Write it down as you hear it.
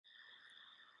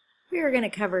We are going to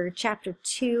cover Chapter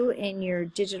 2 in your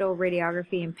Digital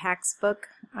Radiography and PACS book.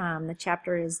 The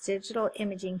chapter is Digital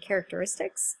Imaging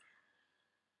Characteristics.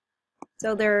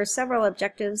 So there are several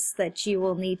objectives that you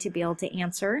will need to be able to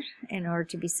answer in order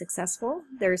to be successful.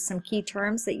 There's some key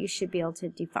terms that you should be able to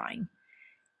define.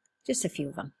 Just a few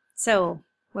of them. So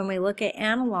when we look at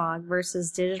analog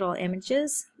versus digital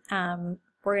images, we're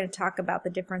going to talk about the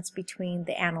difference between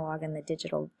the analog and the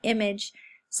digital image.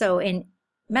 So in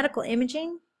medical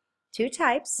imaging, two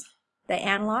types. The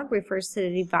analog refers to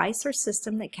the device or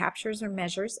system that captures or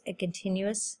measures a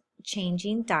continuous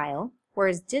changing dial,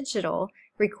 whereas digital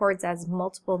records as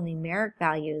multiple numeric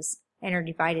values and are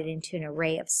divided into an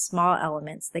array of small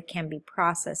elements that can be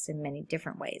processed in many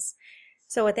different ways.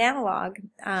 So with analog,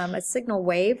 a signal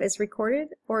wave is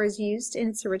recorded or is used in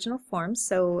its original form.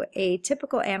 So a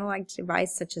typical analog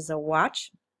device such as a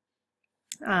watch,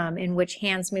 in which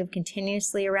hands move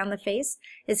continuously around the face,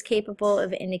 is capable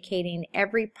of indicating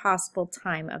every possible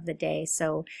time of the day.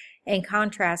 So in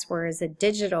contrast, whereas a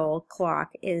digital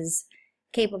clock is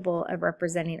capable of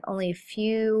representing only a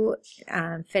few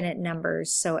finite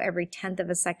numbers, so every 1/10 of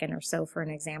a second or so, for an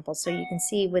example. So you can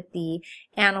see with the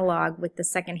analog, with the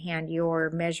second hand, you're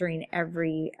measuring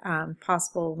every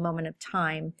possible moment of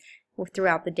time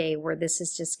throughout the day, where this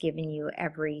is just giving you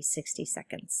every 60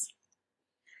 seconds.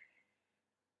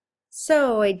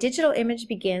 So a digital image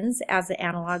begins as an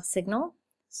analog signal.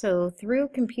 So through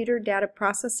computer data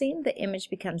processing, the image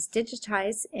becomes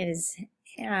digitized and is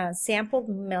sampled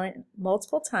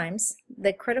multiple times.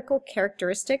 The critical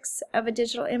characteristics of a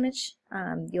digital image,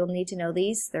 you'll need to know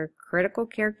these. They're critical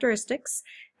characteristics.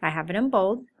 I have it in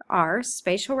bold, are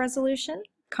spatial resolution,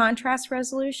 contrast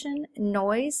resolution,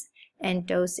 noise, and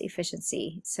dose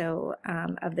efficiency, so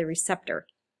of the receptor.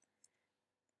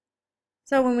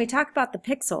 So when we talk about the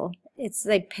pixel, it's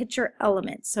the picture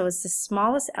element. So it's the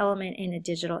smallest element in a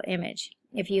digital image.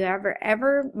 If you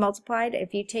ever multiplied,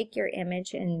 if you take your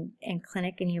image in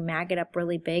clinic and you mag it up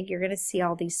really big, you're going to see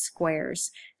all these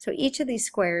squares. So each of these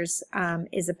squares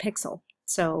is a pixel.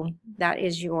 So that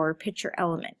is your picture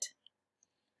element.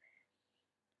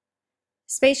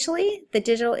 Spatially, the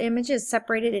digital image is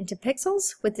separated into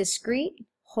pixels with discrete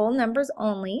whole numbers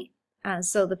only.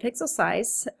 So the pixel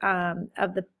size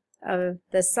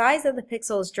the size of the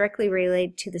pixel is directly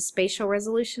related to the spatial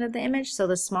resolution of the image. So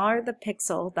the smaller the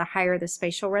pixel, the higher the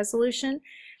spatial resolution.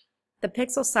 The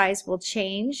pixel size will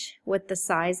change with the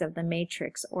size of the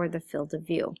matrix or the field of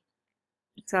view.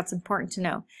 So that's important to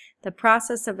know. The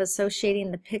process of associating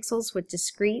the pixels with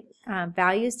discrete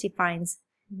values defines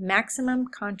maximum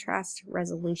contrast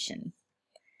resolution.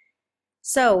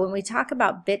 So when we talk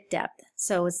about bit depth,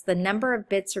 so it's the number of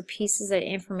bits or pieces of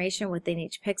information within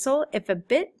each pixel. If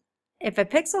a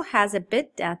pixel has a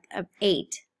bit depth of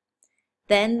 8,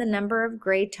 then the number of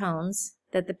gray tones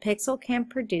that the pixel can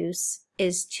produce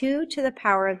is 2 to the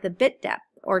power of the bit depth,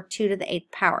 or 2 to the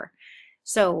 8th power.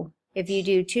 So if you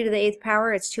do 2 to the 8th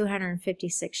power, it's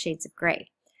 256 shades of gray.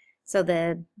 So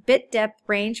the bit depth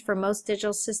range for most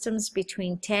digital systems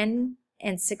between 10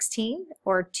 and 16,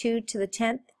 or 2 to the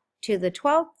 10th to the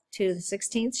 12th to the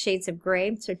 16th shades of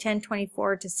gray. So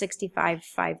 1024 to 65,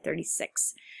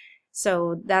 536.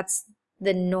 So that's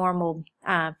the normal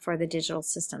for the digital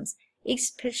systems.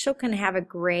 Each pixel can have a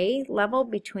gray level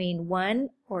between 1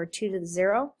 or 2 to the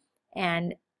 0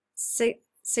 and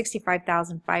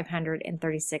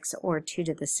 65,536 or 2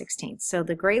 to the 16th. So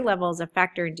the gray level is a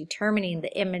factor in determining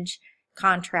the image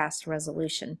contrast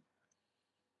resolution.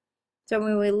 So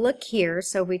when we look here,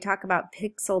 so we talk about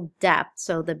pixel depth,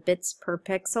 so the bits per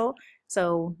pixel.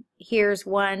 So here's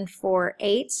 1, 4,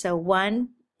 8. So 1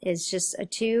 is just a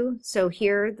 2. So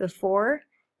here the 4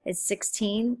 is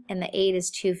 16 and the 8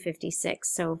 is 256.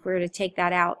 So if we were to take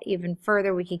that out even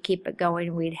further, we could keep it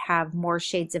going. We'd have more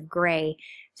shades of gray.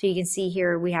 So you can see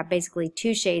here we have basically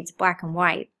 2 shades, black and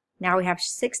white. Now we have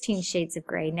 16 shades of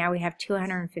gray. Now we have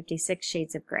 256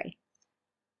 shades of gray.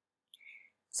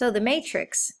 So the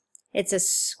matrix, it's a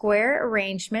square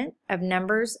arrangement of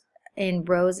numbers in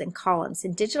rows and columns.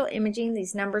 In digital imaging,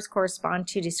 these numbers correspond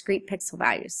to discrete pixel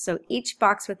values. So each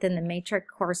box within the matrix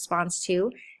corresponds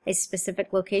to a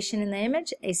specific location in the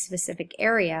image, a specific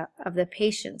area of the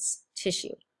patient's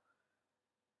tissue.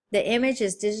 The image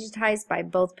is digitized by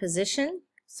both position,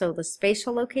 so the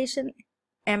spatial location,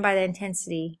 and by the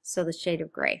intensity, so the shade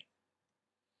of gray.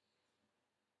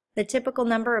 The typical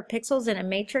number of pixels in a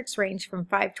matrix range from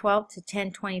 512 to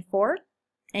 1024.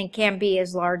 And can be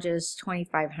as large as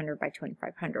 2500 by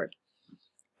 2500.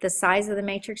 The size of the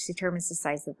matrix determines the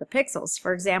size of the pixels.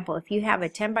 For example, if you have a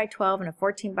 10 by 12 and a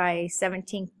 14 by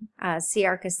 17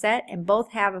 CR cassette and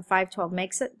both have a 512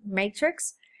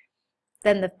 matrix,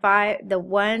 then the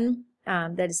one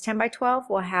that is 10 by 12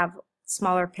 will have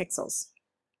smaller pixels.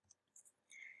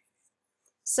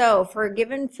 So for a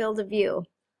given field of view,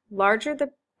 larger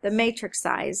the matrix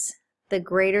size, the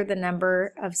greater the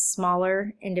number of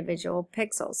smaller individual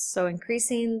pixels. So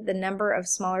increasing the number of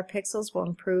smaller pixels will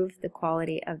improve the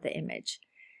quality of the image.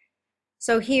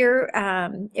 So here,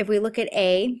 if we look at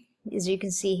A, as you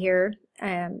can see here,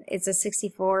 it's a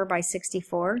 64 by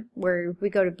 64. Where we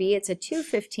go to B, it's a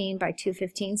 215 by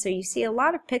 215. So you see a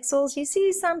lot of pixels. You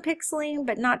see some pixeling,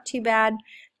 but not too bad.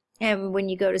 And when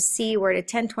you go to C, we're at a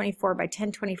 1024 by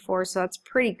 1024, so that's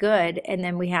pretty good. And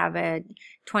then we have a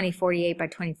 2048 by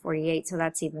 2048, so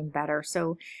that's even better.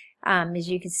 So as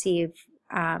you can see, if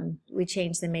we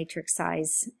change the matrix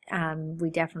size,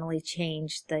 we definitely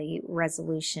change the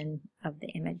resolution of the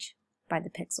image by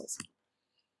the pixels.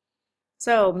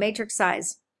 So matrix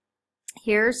size.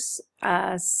 Here's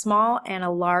a small and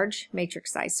a large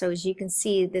matrix size. So as you can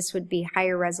see, this would be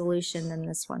higher resolution than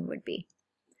this one would be.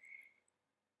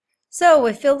 So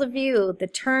with field of view, the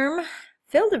term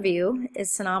field of view is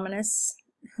synonymous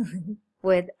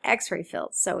with X-ray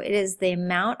field. So it is the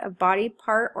amount of body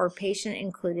part or patient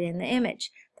included in the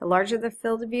image. The larger the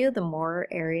field of view, the more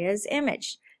area is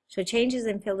imaged. So changes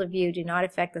in field of view do not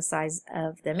affect the size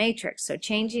of the matrix. So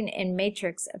changing in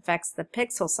matrix affects the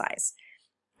pixel size.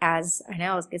 As I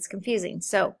know, it gets confusing.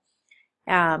 So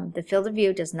the field of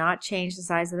view does not change the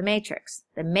size of the matrix.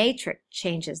 The matrix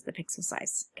changes the pixel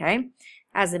size. Okay.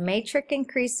 As the matrix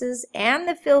increases and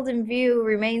the field in view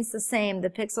remains the same, the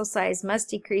pixel size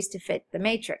must decrease to fit the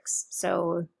matrix.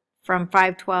 So from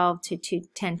 512 to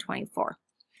 1024.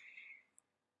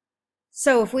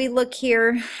 So if we look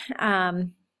here,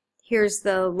 here's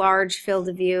the large field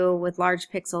of view with large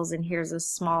pixels, and here's a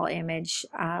small image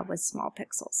with small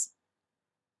pixels.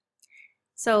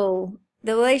 So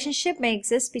the relationship may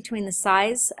exist between the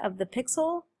size of the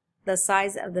pixel, the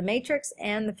size of the matrix,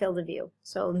 and the field of view.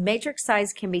 So the matrix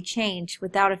size can be changed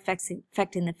without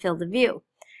affecting the field of view.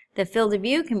 The field of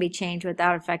view can be changed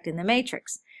without affecting the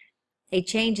matrix. A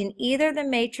change in either the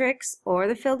matrix or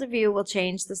the field of view will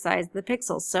change the size of the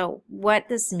pixels. So what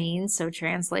this means, so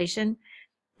translation,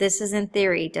 this is in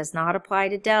theory, does not apply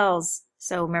to DELs.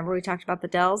 So remember we talked about the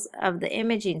DELs of the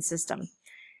imaging system.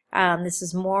 This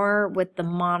is more with the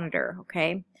monitor,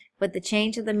 okay? With the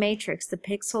change of the matrix, the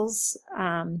pixels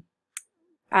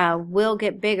will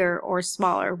get bigger or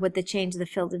smaller. With the change of the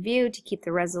field of view, to keep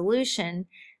the resolution,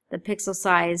 the pixel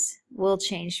size will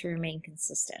change to remain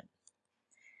consistent.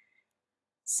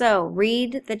 So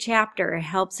read the chapter. It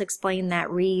helps explain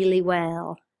that really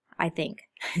well, I think.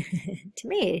 To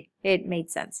me, it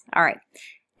made sense. All right.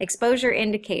 Exposure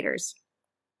indicators.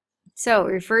 So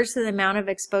it refers to the amount of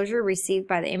exposure received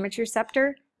by the image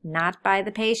receptor, not by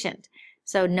the patient.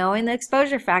 So knowing the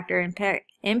exposure factor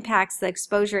impacts the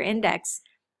exposure index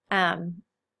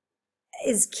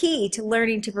is key to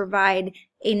learning to provide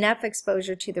enough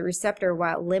exposure to the receptor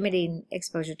while limiting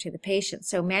exposure to the patient.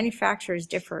 So manufacturers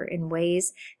differ in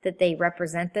ways that they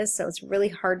represent this, so it's really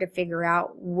hard to figure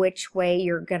out which way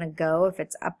you're going to go, if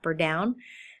it's up or down.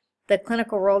 The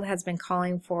clinical world has been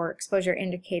calling for exposure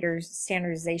indicators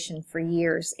standardization for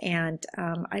years, and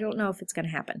I don't know if it's going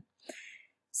to happen.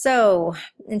 So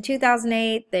in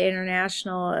 2008, the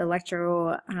International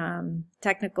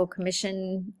Electrotechnical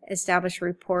Commission established a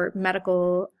report,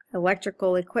 Medical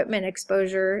Electrical Equipment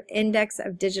Exposure Index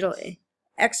of Digital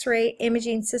X-ray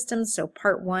Imaging Systems. So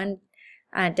Part 1,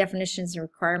 definitions and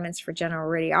requirements for general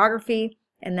radiography.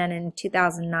 And then in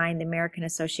 2009, the American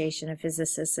Association of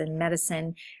Physicists in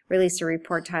Medicine released a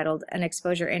report titled An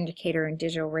Exposure Indicator in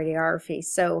Digital Radiography.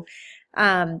 So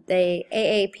the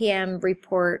AAPM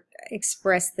report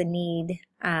expressed the need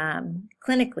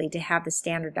clinically to have this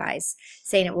standardized,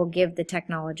 saying it will give the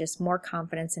technologist more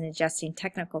confidence in adjusting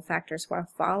technical factors while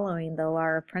following the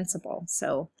LARA principle.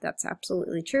 So that's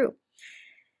absolutely true.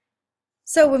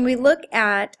 So when we look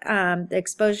at the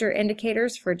exposure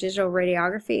indicators for digital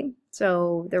radiography,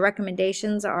 so the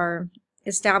recommendations are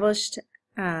establish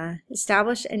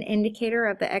an indicator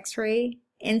of the X-ray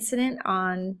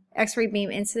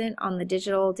beam incident on the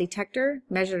digital detector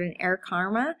measured in air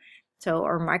karma,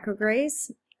 or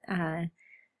micrograys.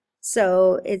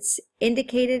 So it's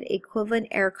indicated equivalent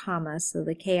air comma, so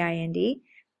the KIND.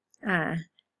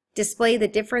 Display the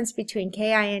difference between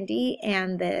KIND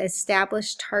and the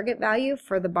established target value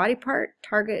for the body part,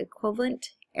 target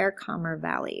equivalent air comma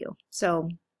value.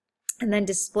 So, and then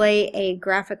display a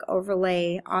graphic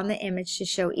overlay on the image to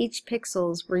show each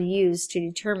pixels were used to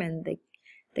determine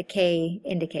the K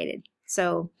indicated.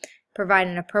 So provide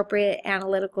an appropriate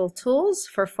analytical tools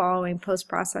for following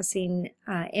post-processing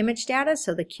image data,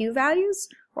 so the Q values,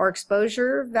 or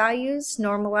exposure values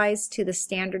normalized to the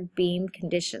standard beam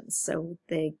conditions, so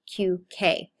the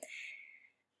QK,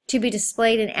 to be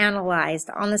displayed and analyzed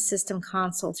on the system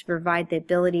console to provide the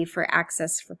ability for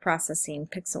access for processing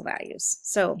pixel values.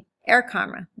 So air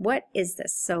karma, what is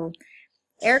this? So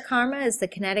air karma is the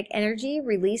kinetic energy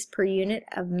released per unit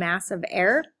of mass of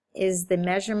air, is the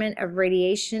measurement of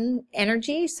radiation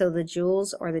energy, so the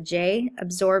joules or the J,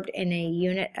 absorbed in a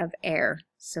unit of air,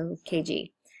 so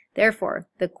kg. Therefore,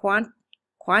 the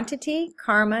quantity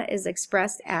karma is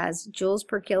expressed as joules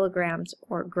per kilograms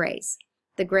or grays.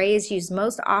 The gray is used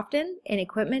most often in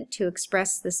equipment to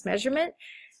express this measurement.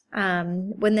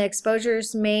 When the exposure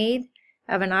is made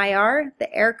of an IR,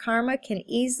 the air karma can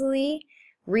easily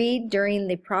read during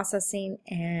the processing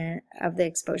of the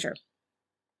exposure.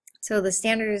 So the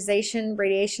standardization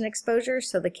radiation exposure,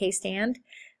 so the K-stand,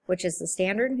 which is the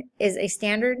standard, is a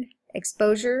standard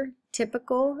exposure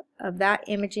typical of that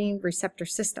imaging receptor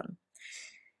system.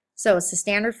 So it's the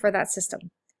standard for that system.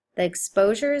 The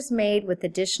exposure is made with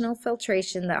additional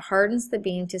filtration that hardens the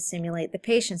beam to simulate the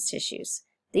patient's tissues.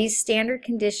 These standard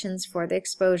conditions for the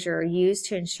exposure are used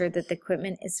to ensure that the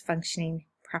equipment is functioning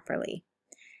properly.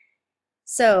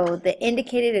 So the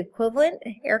indicated equivalent,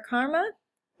 air karma,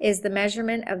 is the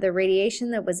measurement of the radiation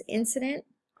that was incident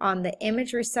on the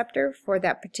image receptor for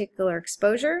that particular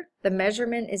exposure. The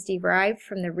measurement is derived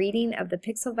from the reading of the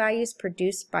pixel values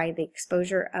produced by the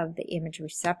exposure of the image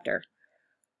receptor.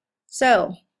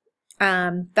 So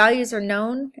values are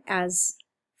known as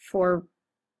for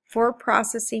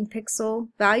processing pixel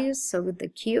values, so with the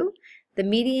Q. The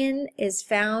median is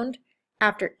found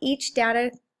after each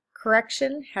data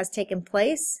correction has taken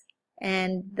place,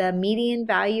 and the median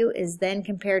value is then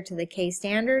compared to the K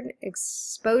standard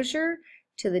exposure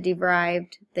to the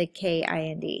derived, the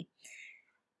KIND.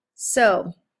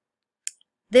 So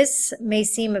this may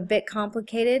seem a bit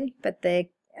complicated, but the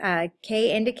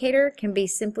K indicator can be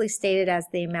simply stated as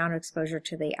the amount of exposure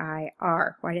to the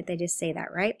IR. Why didn't they just say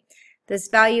that, right? This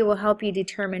value will help you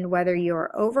determine whether you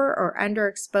are over or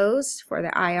underexposed for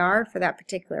the IR for that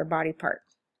particular body part.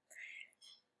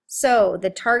 So the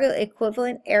target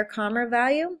equivalent air karma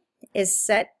value is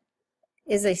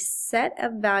a set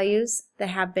of values that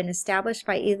have been established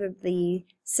by either the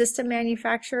system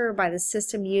manufacturer or by the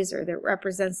system user that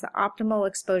represents the optimal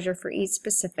exposure for each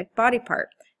specific body part.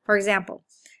 For example,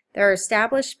 there are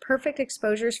established perfect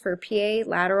exposures for PA,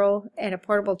 lateral, and a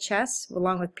portable chest,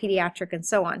 along with pediatric and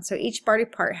so on. So each body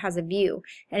part has a view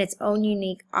and its own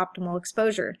unique optimal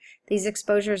exposure. These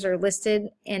exposures are listed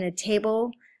in a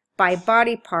table by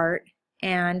body part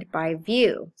and by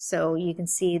view. So you can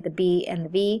see the B and the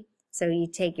V. So you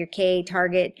take your K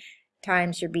target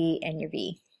times your B and your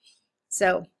V.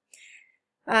 So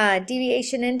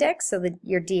deviation index, so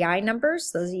your DI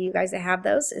numbers, those of you guys that have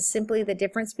those, is simply the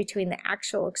difference between the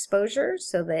actual exposure,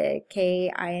 so the K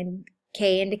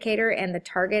indicator, and the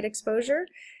target exposure.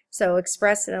 So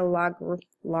expressed in a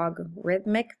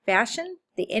logarithmic fashion.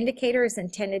 The indicator is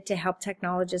intended to help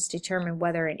technologists determine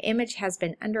whether an image has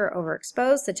been under or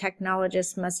overexposed. The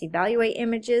technologist must evaluate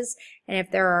images, and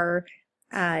if there are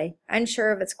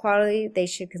unsure of its quality, they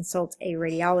should consult a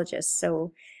radiologist.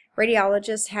 So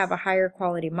radiologists have a higher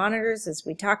quality monitors, as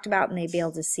we talked about, and they'll be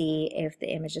able to see if the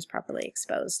image is properly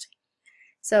exposed.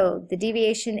 So the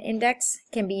deviation index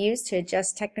can be used to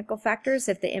adjust technical factors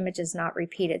if the image is not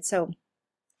repeated. So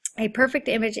a perfect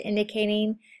image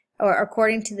indicating, or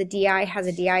according to the DI, has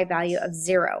a DI value of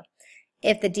 0.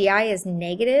 If the DI is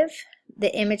negative,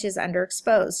 the image is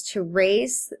underexposed. To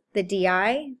raise the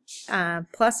DI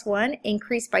plus 1,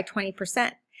 increase by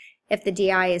 20%. If the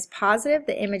DI is positive,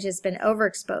 the image has been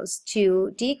overexposed.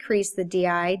 To decrease the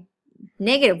DI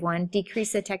negative 1,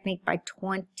 decrease the technique by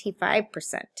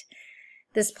 25%.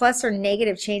 This plus or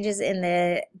negative changes in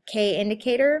the K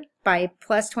indicator by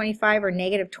plus 25 or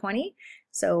negative 20.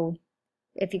 So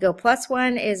if you go plus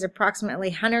 1 is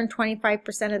approximately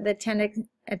 125% of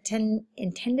the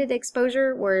intended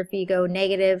exposure, where if you go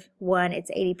negative 1,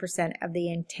 it's 80% of the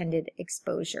intended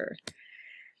exposure.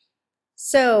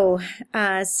 So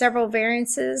several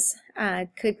variances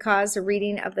could cause a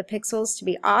reading of the pixels to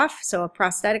be off. So a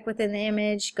prosthetic within the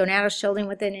image, gonadal shielding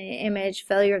within an image,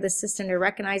 failure of the system to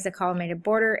recognize the collimated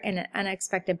border, and an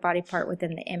unexpected body part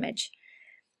within the image.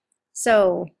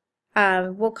 So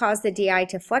will cause the DI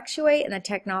to fluctuate, and the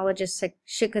technologist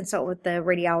should consult with the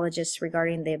radiologist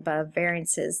regarding the above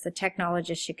variances. The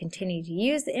technologist should continue to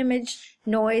use the image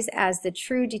noise as the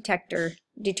true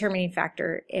determining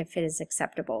factor if it is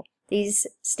acceptable. These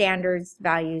standards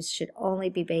values should only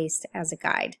be based as a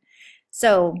guide.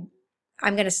 So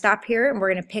I'm going to stop here and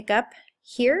we're going to pick up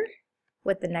here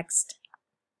with the next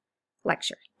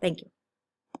lecture. Thank you.